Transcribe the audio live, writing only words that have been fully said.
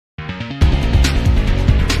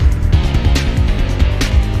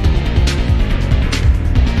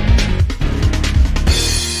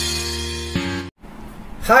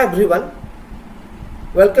Hi everyone,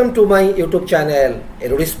 welcome to my YouTube channel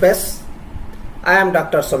ErudiSpace. I am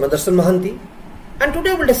Dr. Somendarsan Mohanty and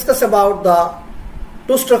today we will discuss about the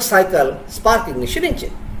two-stroke cycle spark ignition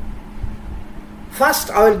engine. First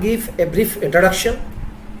I will give a brief introduction.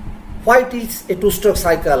 Why it is a two-stroke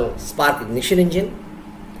cycle spark ignition engine.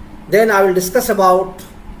 Then I will discuss about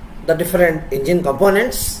the different engine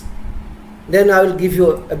components. Then I will give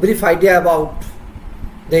you a brief idea about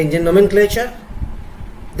the engine nomenclature.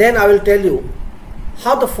 Then I will tell you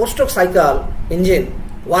how the four-stroke cycle engine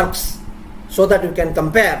works so that you can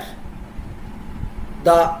compare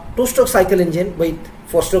the two-stroke cycle engine with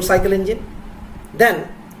four-stroke cycle engine. Then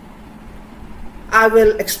I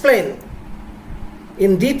will explain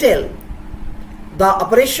in detail the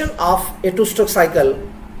operation of a two-stroke cycle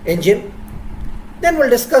engine. Then we'll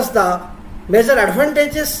discuss the major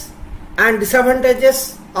advantages and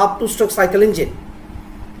disadvantages of two-stroke cycle engine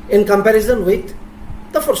in comparison with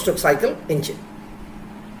the four-stroke cycle engine.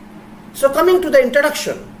 So coming to the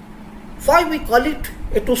introduction, why we call it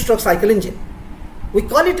a two-stroke cycle engine? We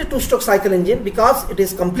call it a two-stroke cycle engine because it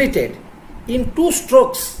is completed in two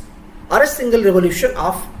strokes or a single revolution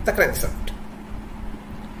of the crankshaft.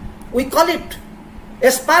 We call it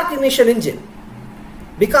a spark ignition engine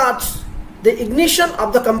because the ignition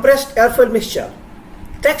of the compressed air-fuel mixture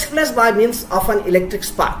takes place by means of an electric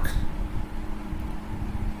spark.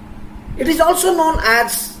 It is also known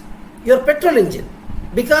as your petrol engine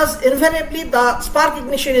because invariably the spark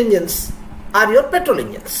ignition engines are your petrol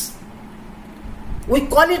engines. We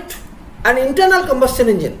call it an internal combustion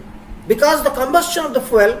engine because the combustion of the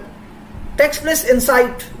fuel takes place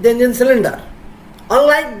inside the engine cylinder,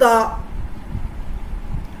 unlike the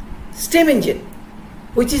steam engine,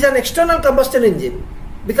 which is an external combustion engine,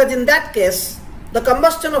 because in that case the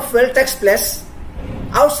combustion of fuel takes place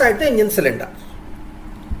outside the engine cylinder.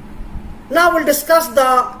 Now we'll discuss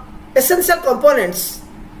the essential components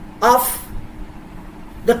of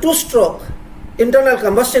the two-stroke internal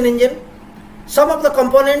combustion engine. Some of the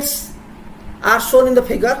components are shown in the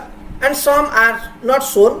figure and some are not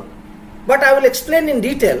shown, but I will explain in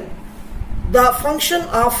detail the function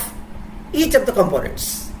of each of the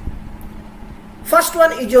components. First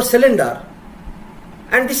one is your cylinder,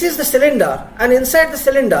 and this is the cylinder, and inside the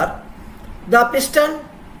cylinder the piston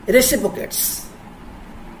reciprocates.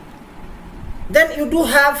 Then you do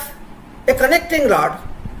have a connecting rod.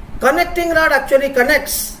 Connecting rod actually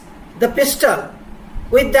connects the piston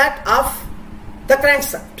with that of the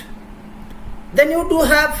crankshaft. Then you do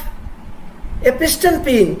have a piston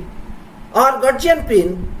pin or gudgeon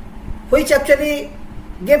pin which actually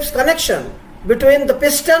gives connection between the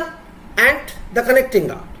piston and the connecting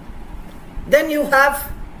rod. Then you have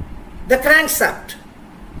the crankshaft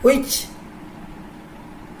which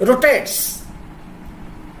rotates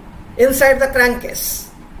inside the crankcase.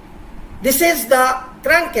 This is the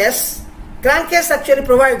crankcase. Crankcase actually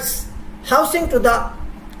provides housing to the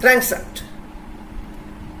crankshaft.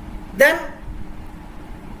 Then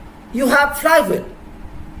you have flywheel.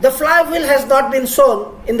 The flywheel has not been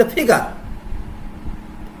shown in the figure.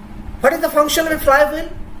 What is the function of a flywheel?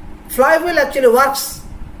 Flywheel actually works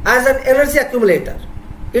as an energy accumulator.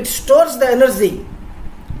 It stores the energy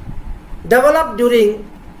developed during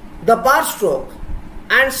the bar stroke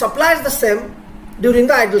and supplies the same during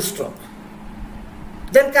the idle stroke.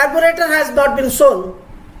 Then carburetor has not been shown.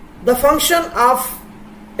 The function of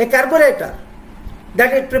a carburetor,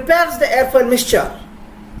 that it prepares the air-fuel mixture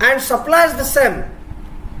and supplies the same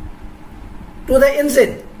to the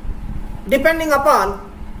engine depending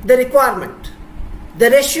upon the requirement.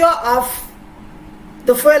 The ratio of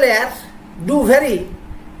the fuel air do vary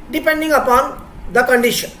depending upon the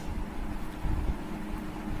condition.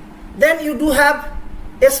 Then you do have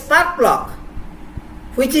a spark plug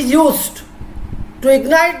which is used to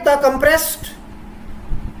ignite the compressed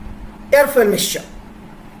air-fuel mixture.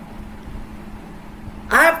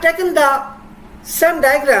 I have taken the same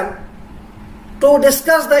diagram to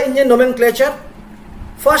discuss the engine nomenclature.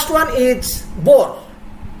 First one is bore.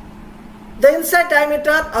 The inside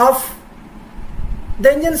diameter of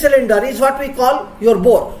the engine cylinder is what we call your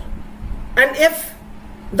bore. And if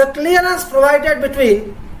the clearance provided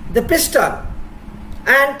between the piston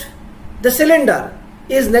and the cylinder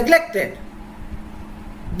is neglected,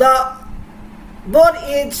 the bore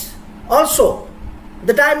is also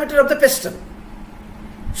the diameter of the piston.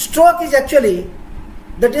 Stroke is actually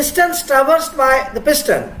the distance traversed by the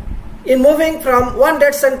piston in moving from one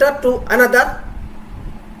dead center to another.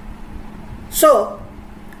 So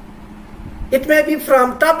it may be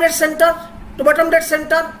from top dead center to bottom dead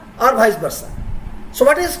center or vice versa. So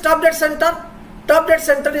what is top dead center? Top dead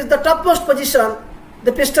center is the topmost position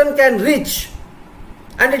the piston can reach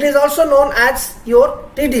and it is also known as your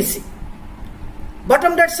TDC.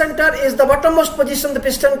 Bottom dead center is the bottommost position the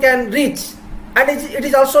piston can reach, and it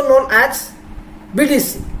is also known as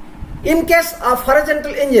BDC. In case of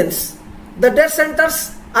horizontal engines, the dead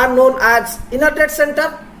centers are known as inner dead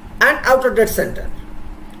center and outer dead center.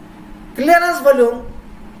 Clearance volume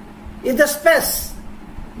is the space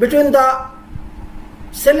between the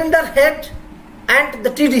cylinder head and the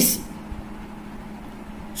TDC.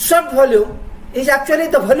 Swept volume is actually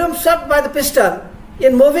the volume swept by the piston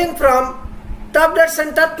in moving from top dead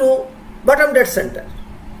center to bottom dead center.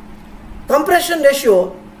 Compression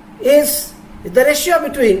ratio is the ratio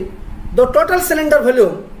between the total cylinder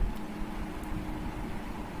volume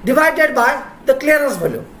divided by the clearance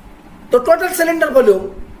volume. The total cylinder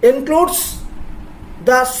volume includes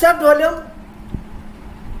the swept volume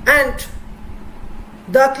and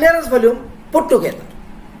the clearance volume put together.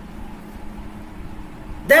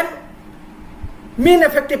 Then mean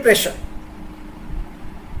effective pressure.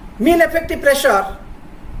 Mean effective pressure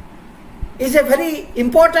is a very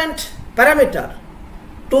important parameter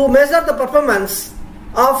to measure the performance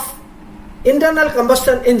of internal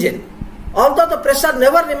combustion engine. Although the pressure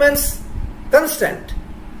never remains constant,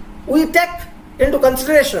 we take into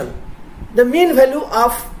consideration the mean value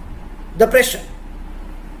of the pressure.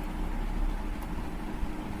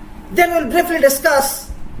 Then we will briefly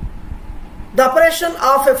discuss the operation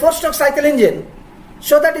of a 4-stroke cycle engine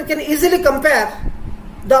so that you can easily compare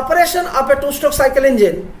the operation of a 2-stroke cycle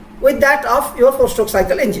engine with that of your 4-stroke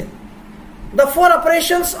cycle engine. The 4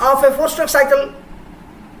 operations of a 4-stroke cycle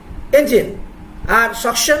engine are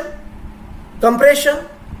suction, compression,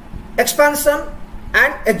 expansion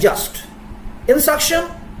and exhaust. In suction,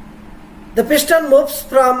 the piston moves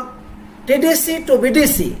from TDC to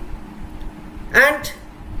BDC, and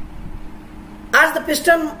as the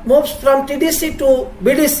piston moves from TDC to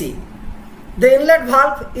BDC, the inlet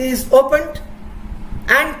valve is opened,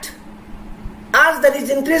 and as there is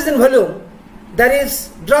increase in volume, there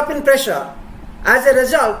is drop in pressure. As a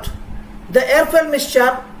result, the air fuel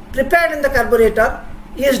mixture prepared in the carburetor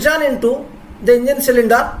is drawn into the engine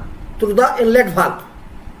cylinder through the inlet valve,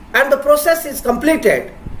 and the process is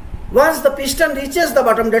completed once the piston reaches the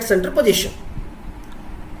bottom dead center position.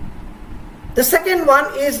 The second one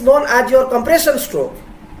is known as your compression stroke.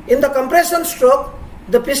 In the compression stroke,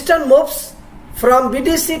 the piston moves from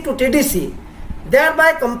BDC to TDC,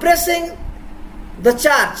 thereby compressing the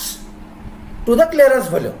charge to the clearance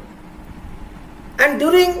volume. And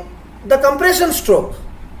during the compression stroke,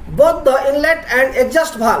 both the inlet and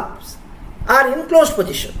exhaust valves are in closed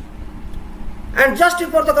position. And just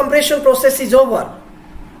before the compression process is over,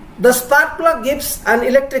 the spark plug gives an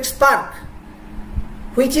electric spark,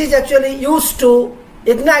 which is actually used to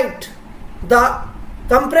ignite the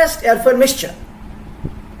compressed air fuel mixture.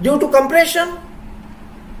 Due to compression,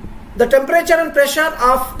 the temperature and pressure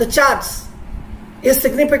of the charge is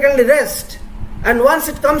significantly raised, and once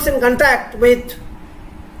it comes in contact with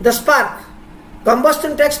the spark,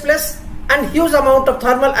 combustion takes place and huge amount of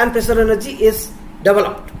thermal and pressure energy is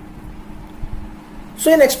developed.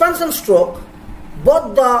 So in expansion stroke,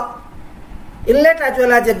 both the inlet as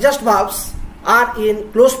well as exhaust valves are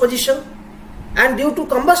in closed position, and due to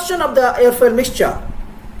combustion of the air fuel mixture,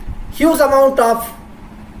 huge amount of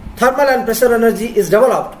thermal and pressure energy is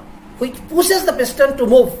developed, which pushes the piston to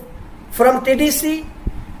move from TDC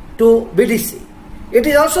to BDC. It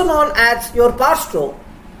is also known as your power stroke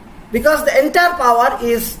because the entire power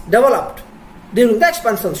is developed during the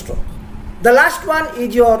expansion stroke. The last one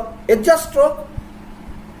is your exhaust stroke.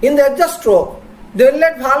 In the exhaust stroke, the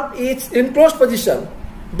inlet valve is in closed position,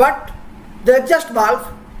 but the exhaust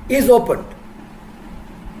valve is opened.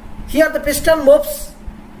 Here the piston moves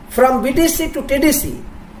from BDC to TDC,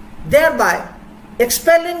 thereby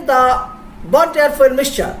expelling the burnt air fuel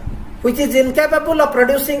mixture, which is incapable of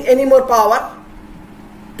producing any more power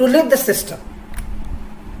to leave the system.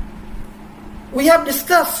 We have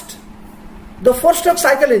discussed the 4-stroke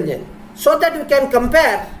cycle engine so that you can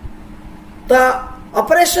compare the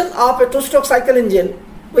operation of a 2-stroke cycle engine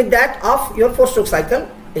with that of your 4-stroke cycle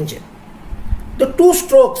engine. The 2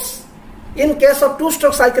 strokes in case of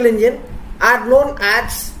 2-stroke cycle engine are known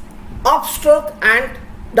as upstroke and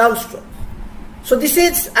downstroke. So this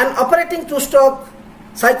is an operating 2-stroke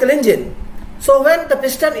cycle engine. So when the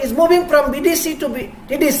piston is moving from BDC to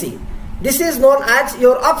TDC, this is known as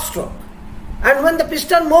your upstroke. And when the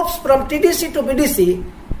piston moves from TDC to BDC,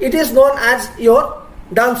 it is known as your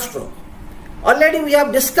downstroke. Already we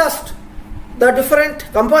have discussed the different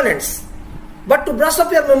components, but to brush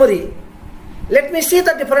up your memory, let me see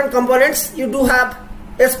the different components. You do have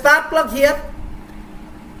a spark plug here.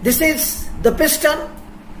 This is the piston.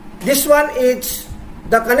 This one is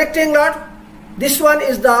the connecting rod. This one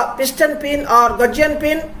is the piston pin or gudgeon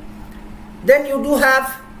pin. Then you do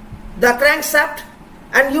have the crankshaft,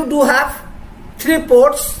 and you do have 3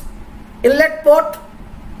 ports: inlet port,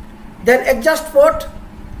 then exhaust port,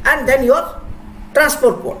 and then your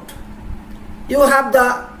transport port. You have the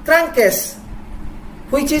crankcase,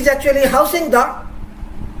 which is actually housing the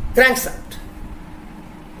crankshaft.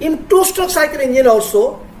 In two-stroke cycle engine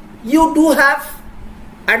also, you do have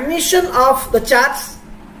admission of the charge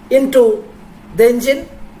into the engine.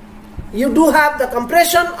 You do have the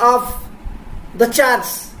compression of the charge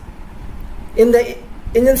in the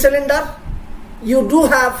engine cylinder. You do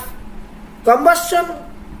have combustion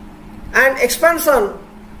and expansion.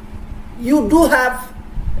 You do have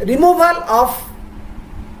removal of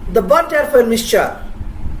the burnt airfoil mixture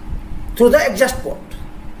through the exhaust port.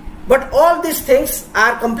 But all these things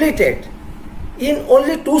are completed in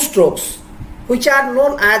only 2 strokes, which are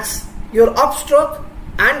known as your upstroke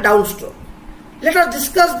and downstroke. Let us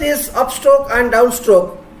discuss this upstroke and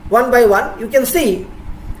downstroke one by one. You can see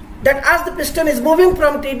that as the piston is moving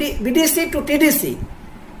from BDC to TDC,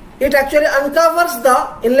 it actually uncovers the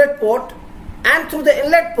inlet port, and through the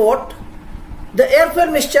inlet port, the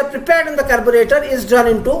airfoil mixture prepared in the carburetor is drawn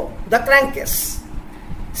into the crankcase.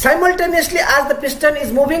 Simultaneously, as the piston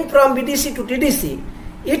is moving from BDC to TDC,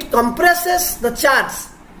 it compresses the charge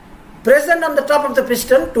present on the top of the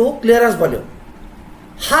piston to clearance volume.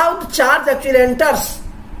 How the charge actually enters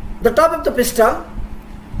the top of the piston,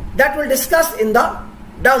 that we'll discuss in the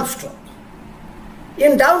downstroke.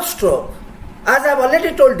 In downstroke, as I've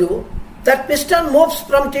already told you, that piston moves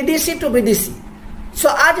from TDC to BDC.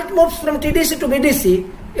 So as it moves from TDC to BDC,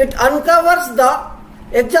 it uncovers the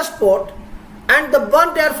exhaust port, and the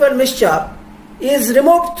burnt airfoil mixture is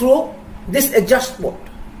removed through this exhaust port.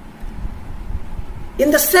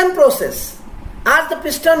 In the same process, as the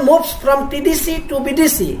piston moves from TDC to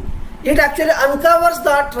BDC, it actually uncovers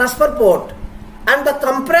the transfer port, and the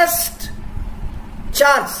compressed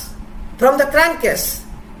charge from the crankcase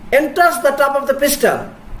enters the top of the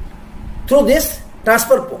piston through this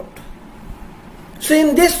transfer port. So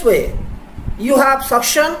in this way, you have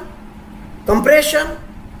suction, compression,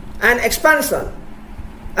 and expansion,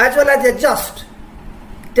 as well as exhaust,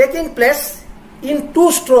 taking place in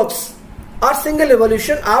 2 strokes or single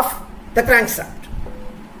evolution of the crankshaft.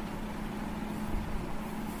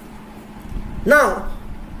 Now,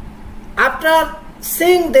 after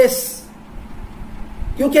seeing this,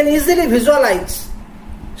 you can easily visualize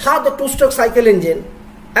how the two-stroke cycle engine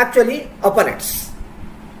actually operates.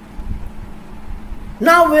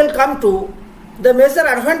 Now we will come to the major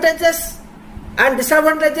advantages and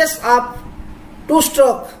disadvantages of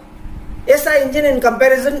two-stroke SI engine in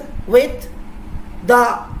comparison with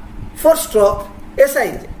the 4-stroke SI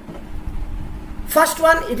engine. First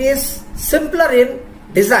one, it is simpler in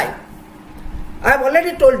design. I have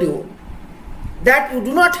already told you that you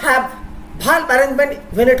do not have valve arrangement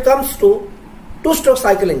when it comes to two-stroke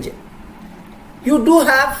cycle engine. You do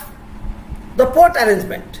have the port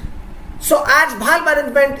arrangement. So as valve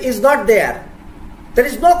arrangement is not there, there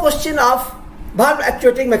is no question of valve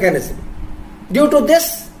actuating mechanism. Due to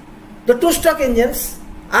this, the two-stroke engines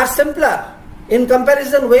are simpler in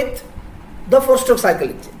comparison with the 4-stroke cycle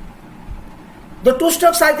engine. The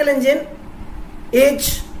two-stroke cycle engine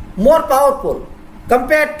is more powerful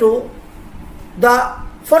compared to the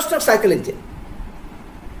 4-stroke cycle engine.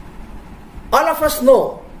 All of us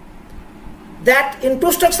know that in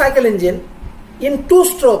two-stroke cycle engine, in 2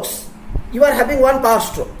 strokes, you are having 1 power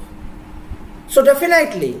stroke. So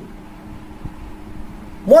definitely,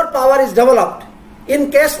 more power is developed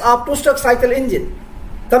in case of two-stroke cycle engine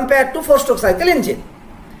compared to 4-stroke cycle engine.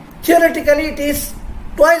 Theoretically, it is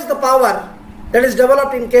twice the power that is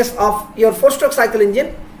developed in case of your 4-stroke cycle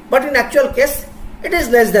engine, but in actual case, it is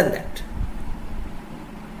less than that.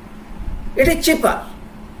 It is cheaper.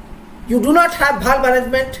 You do not have valve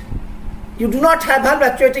arrangement, you do not have valve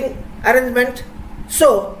actuating arrangement,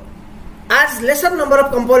 so as lesser number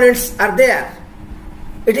of components are there,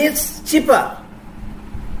 it is cheaper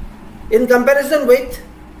in comparison with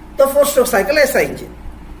the 4-stroke cycle SI engine.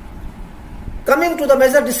 Coming to the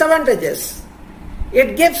major disadvantages,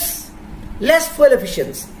 it gives less fuel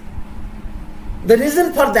efficiency. The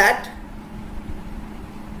reason for that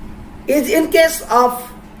is in case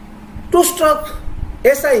of 2-stroke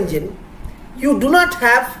SI engine, you do not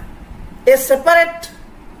have a separate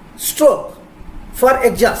stroke for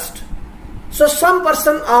exhaust. So some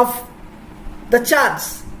portion of the charge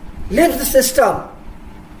leaves the system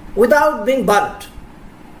without being burnt.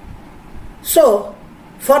 So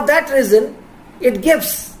for that reason, it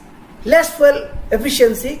gives less fuel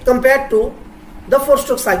efficiency compared to the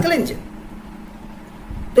 4-stroke cycle engine.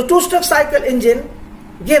 the two-stroke cycle engine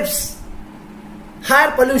gives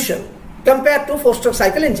higher pollution compared to four-stroke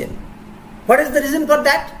cycle engine. What is the reason for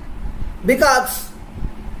that? Because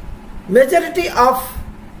majority of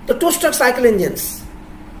the two-stroke cycle engines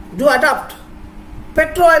do adopt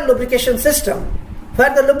petrol oil lubrication system,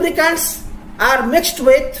 where the lubricants are mixed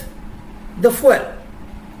with the fuel.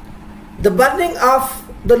 The burning of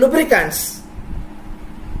the lubricants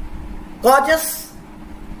causes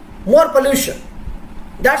more pollution.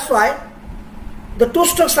 That's why the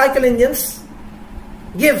two-stroke cycle engines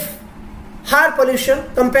give higher pollution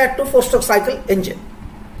compared to four-stroke cycle engine.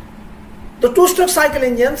 The two-stroke cycle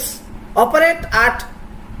engines operate at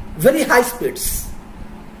very high speeds.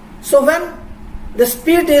 So when the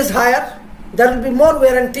speed is higher, there will be more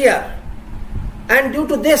wear and tear, and due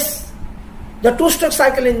to this, the two-stroke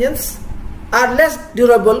cycle engines are less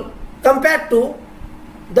durable compared to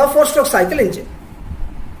the four-stroke cycle engine.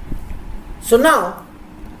 So now,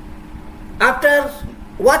 after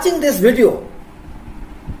watching this video,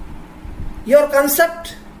 your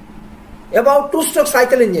concept about two-stroke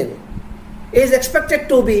cycle engine is expected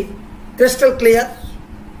to be crystal clear.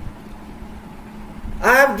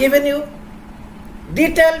 I have given you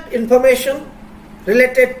detailed information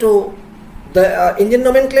related to the engine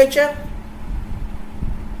nomenclature,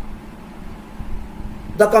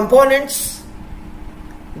 the components,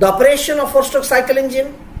 the operation of four-stroke cycle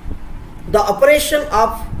engine, the operation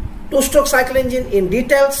of two-stroke cycle engine in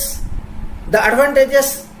details, the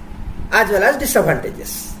advantages as well as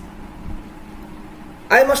disadvantages.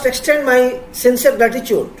 I must extend my sincere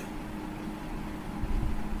gratitude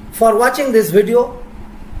for watching this video.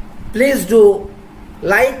 Please do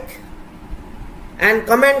like and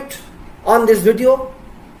comment on this video.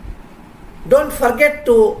 Don't forget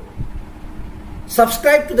to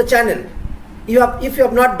subscribe to the channel if you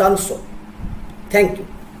have not done so. Thank you.